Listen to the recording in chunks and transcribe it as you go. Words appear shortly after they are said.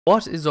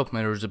What is up,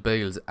 my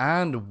bagels,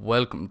 and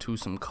welcome to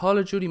some Call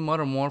of Duty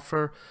Modern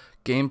Warfare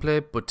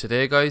gameplay. But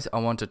today, guys, I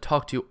want to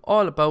talk to you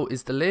all about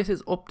is the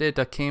latest update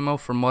that came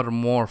out for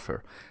Modern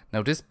Warfare.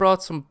 Now, this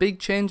brought some big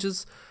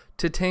changes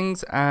to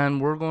things, and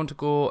we're going to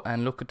go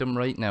and look at them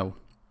right now.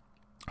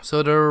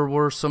 So there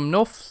were some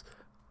nerfs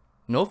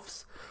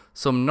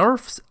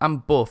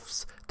and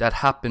buffs that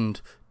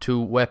happened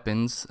to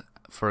weapons.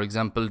 For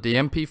example, the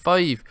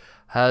MP5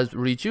 has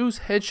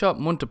reduced headshot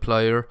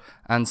multiplier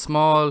and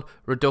small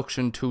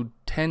reduction to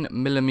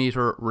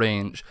 10mm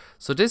range.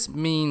 So this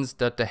means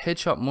that the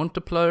headshot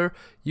multiplier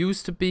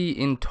used to be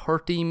in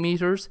 30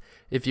 meters.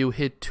 If you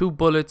hit 2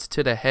 bullets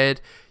to the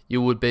head,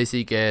 you would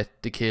basically get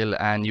the kill,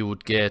 and you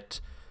would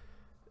get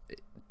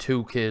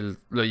 2 kills.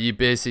 You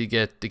basically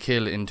get the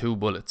kill in 2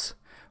 bullets.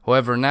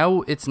 However,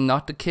 now it's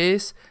not the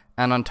case,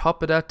 and on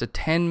top of that, the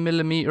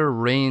 10mm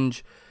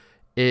range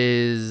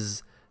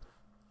is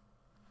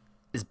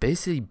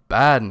basically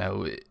bad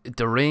now.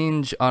 The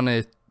range on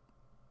it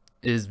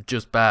is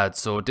just bad,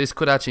 so this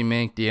could actually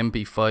make the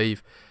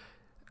MP5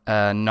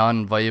 a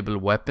non-viable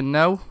weapon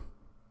now.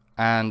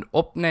 And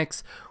up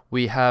next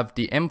we have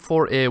the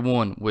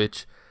M4A1,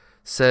 which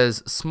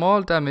says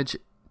small damage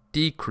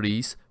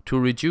decrease to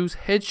reduce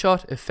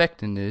headshot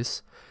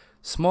effectiveness,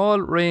 small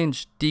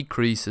range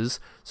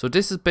decreases. So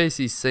this is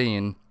basically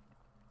saying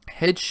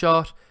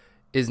headshot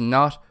is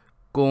not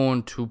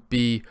going to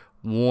be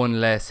one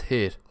less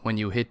hit when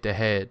you hit the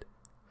head,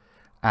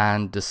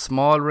 and the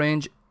small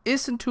range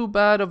isn't too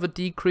bad of a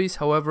decrease.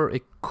 However,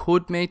 it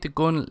could make the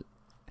gun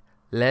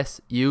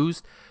less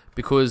used,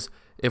 because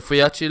if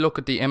we actually look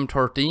at the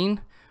M13,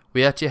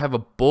 we actually have a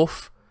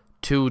buff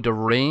to the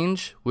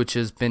range which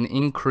has been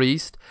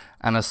increased,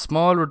 and a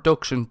small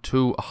reduction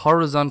to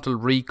horizontal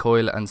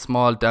recoil and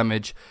small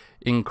damage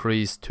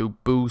increase to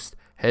boost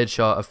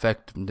headshot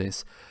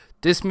effectiveness.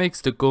 This makes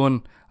the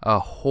gun a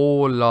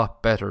whole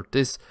lot better.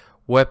 This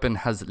weapon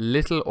has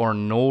little or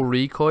no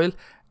recoil,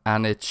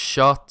 and it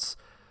just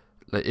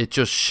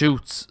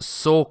shoots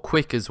so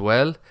quick as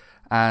well,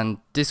 and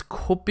this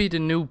could be the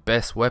new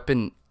best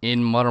weapon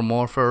in Modern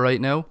Warfare right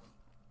now.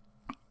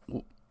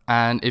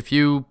 And if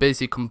you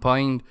basically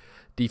combine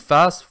the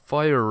fast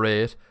fire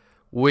rate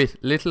with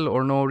little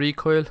or no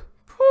recoil,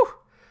 whew,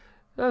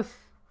 that's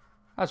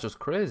just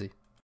crazy.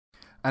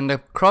 And the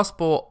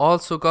crossbow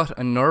also got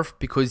a nerf,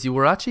 because you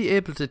were actually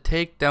able to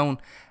take down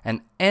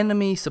an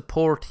enemy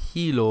support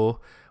helo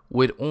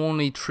with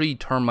only 3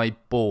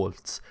 thermite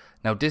bolts.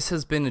 Now this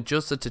has been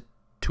adjusted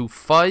to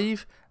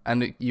 5,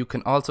 and you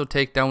can also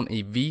take down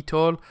a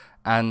VTOL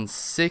and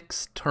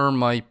 6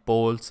 thermite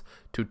bolts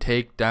to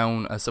take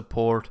down a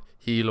support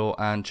helo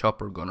and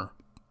chopper gunner.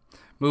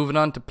 Moving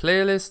on to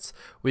playlists,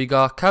 we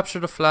got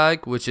Capture the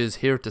Flag, which is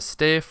here to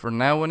stay for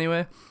now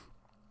anyway.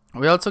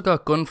 We also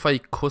got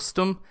Gunfight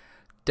Custom,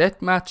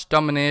 Deathmatch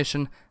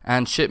Domination,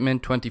 and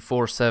Shipment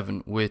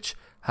 24/7, which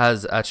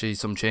has actually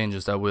some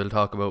changes that we'll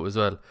talk about as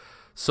well.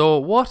 So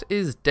what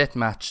is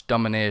Deathmatch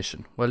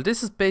Domination? Well,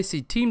 this is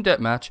basically Team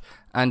Deathmatch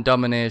and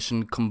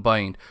Domination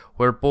combined,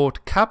 where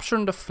both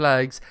capturing the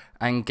flags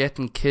and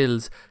getting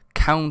kills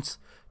counts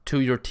to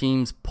your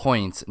team's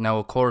points. Now,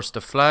 of course,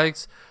 the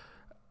flags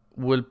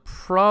will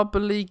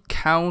probably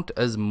count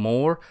as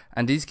more,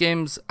 and these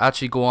games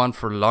actually go on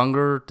for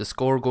longer. The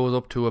score goes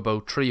up to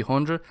about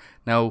 300.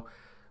 Now,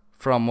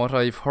 from what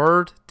I've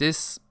heard,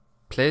 this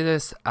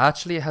playlist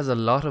actually has a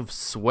lot of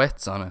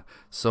sweats on it.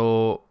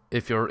 So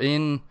if you're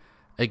in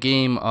a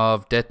game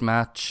of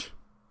Deathmatch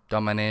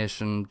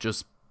Domination,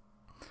 just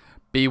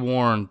be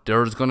warned,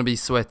 there's going to be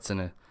sweats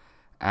in it.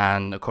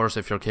 And of course,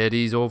 if your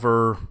KD's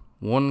over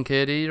 1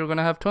 KD, you're going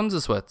to have tons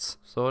of sweats.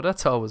 So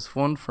that's always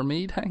fun for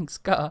me, thanks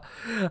God.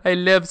 I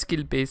love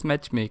skill-based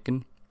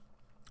matchmaking.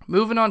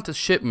 Moving on to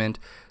Shipment,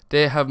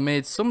 they have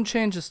made some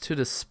changes to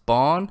the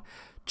spawn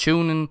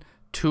tuning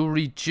to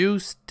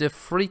reduce the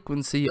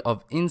frequency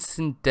of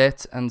instant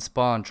deaths and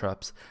spawn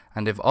traps,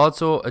 and they've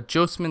also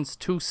adjustments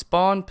to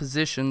spawn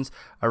positions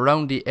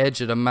around the edge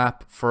of the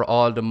map for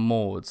all the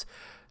modes.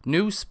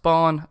 New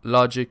spawn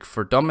logic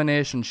for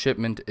Domination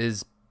Shipment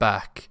is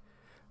back,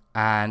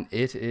 and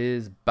it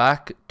is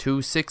back to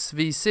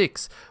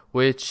 6v6,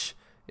 which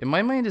in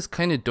my mind is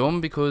kind of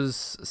dumb,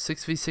 because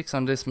 6v6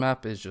 on this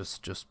map is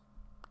just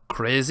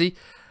crazy.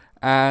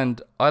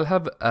 And I'll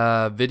have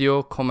a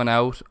video coming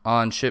out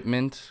on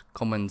Shipment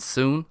coming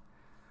soon.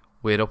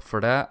 Wait up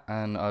for that,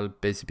 and I'll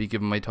basically be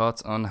giving my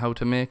thoughts on how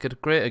to make it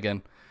great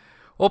again.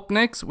 Up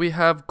next we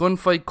have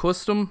Gunfight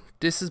Custom.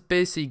 This is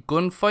basically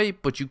Gunfight,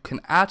 but you can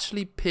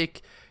actually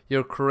pick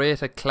your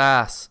create a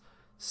class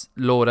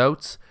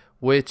loadouts,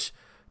 which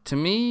to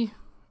me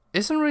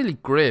isn't really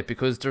great,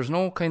 because there's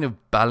no kind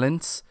of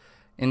balance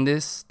in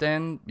this.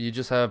 Then you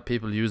just have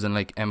people using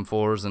like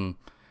M4s and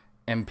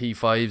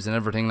MP5s and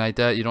everything like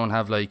that. You don't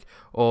have like,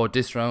 oh,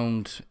 this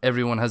round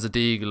everyone has a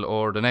deagle,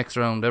 or the next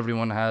round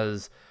everyone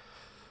has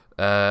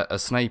a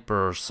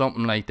sniper or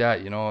something like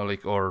that, you know,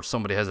 like, or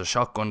somebody has a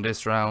shotgun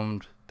this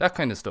round, that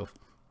kind of stuff.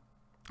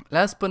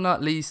 Last but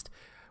not least,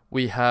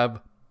 we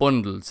have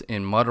bundles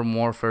in Modern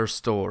Warfare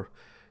store.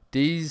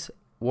 These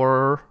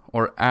were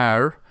or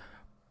are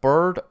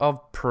Bird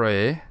of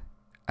Prey,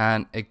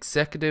 and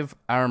Executive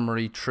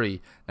Armory 3.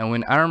 Now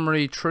in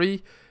Armory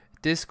 3,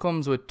 this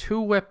comes with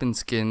 2 weapon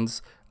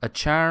skins, a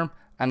charm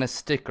and a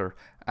sticker.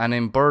 And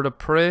in Bird of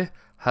Prey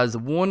has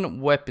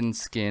 1 weapon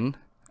skin,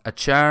 a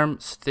charm,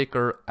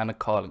 sticker and a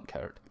calling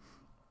card.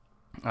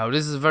 Now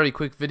this is a very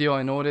quick video,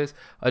 I know this.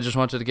 I just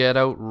wanted to get it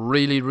out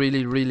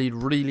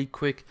really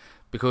quick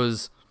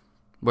because,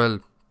 well,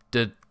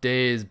 the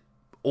day is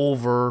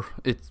over.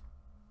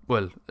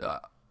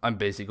 I'm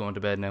basically going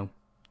to bed now.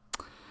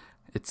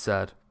 It's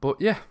sad, but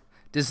yeah,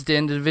 this is the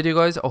end of the video,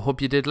 guys. I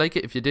hope you did like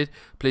it. If you did,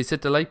 please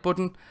hit the like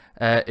button.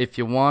 If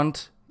you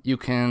want, you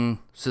can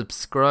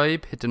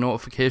subscribe, hit the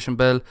notification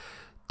bell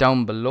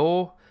down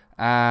below,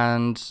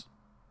 and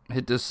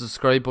hit the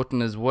subscribe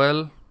button as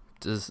well.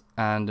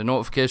 And the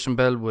notification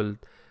bell will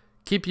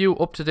keep you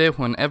up to date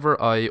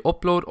whenever I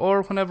upload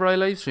or whenever I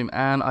live stream.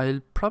 And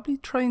I'll probably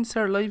try and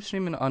start live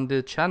streaming on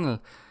the channel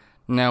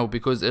now,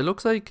 because it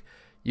looks like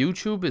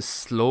YouTube is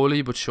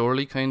slowly but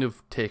surely kind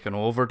of taking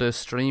over the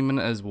streaming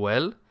as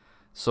well.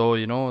 So,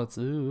 you know, it's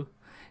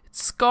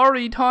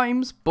scary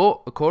times.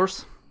 But, of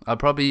course, I'll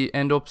probably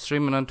end up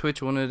streaming on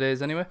Twitch one of the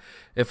days anyway.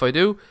 If I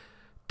do,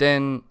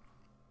 then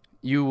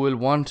you will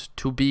want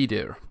to be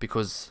there,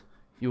 because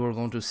you are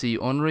going to see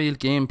unreal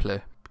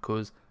gameplay.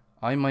 Because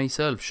I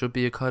myself should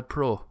be a COD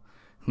pro.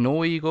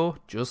 No ego,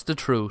 just the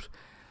truth.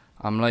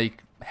 I'm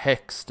like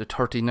Hex, the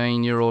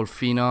 39-year-old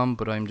phenom,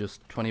 but I'm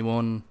just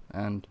 21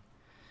 and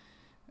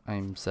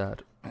I'm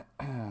sad.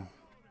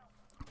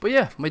 But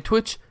yeah, my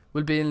Twitch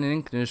will be in the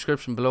link in the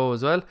description below,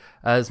 as well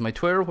as my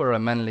Twitter, where I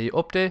manually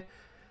update.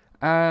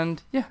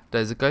 And yeah, that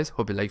is it, guys.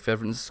 Hope you like,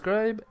 favorite and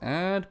subscribe,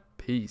 and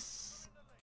peace.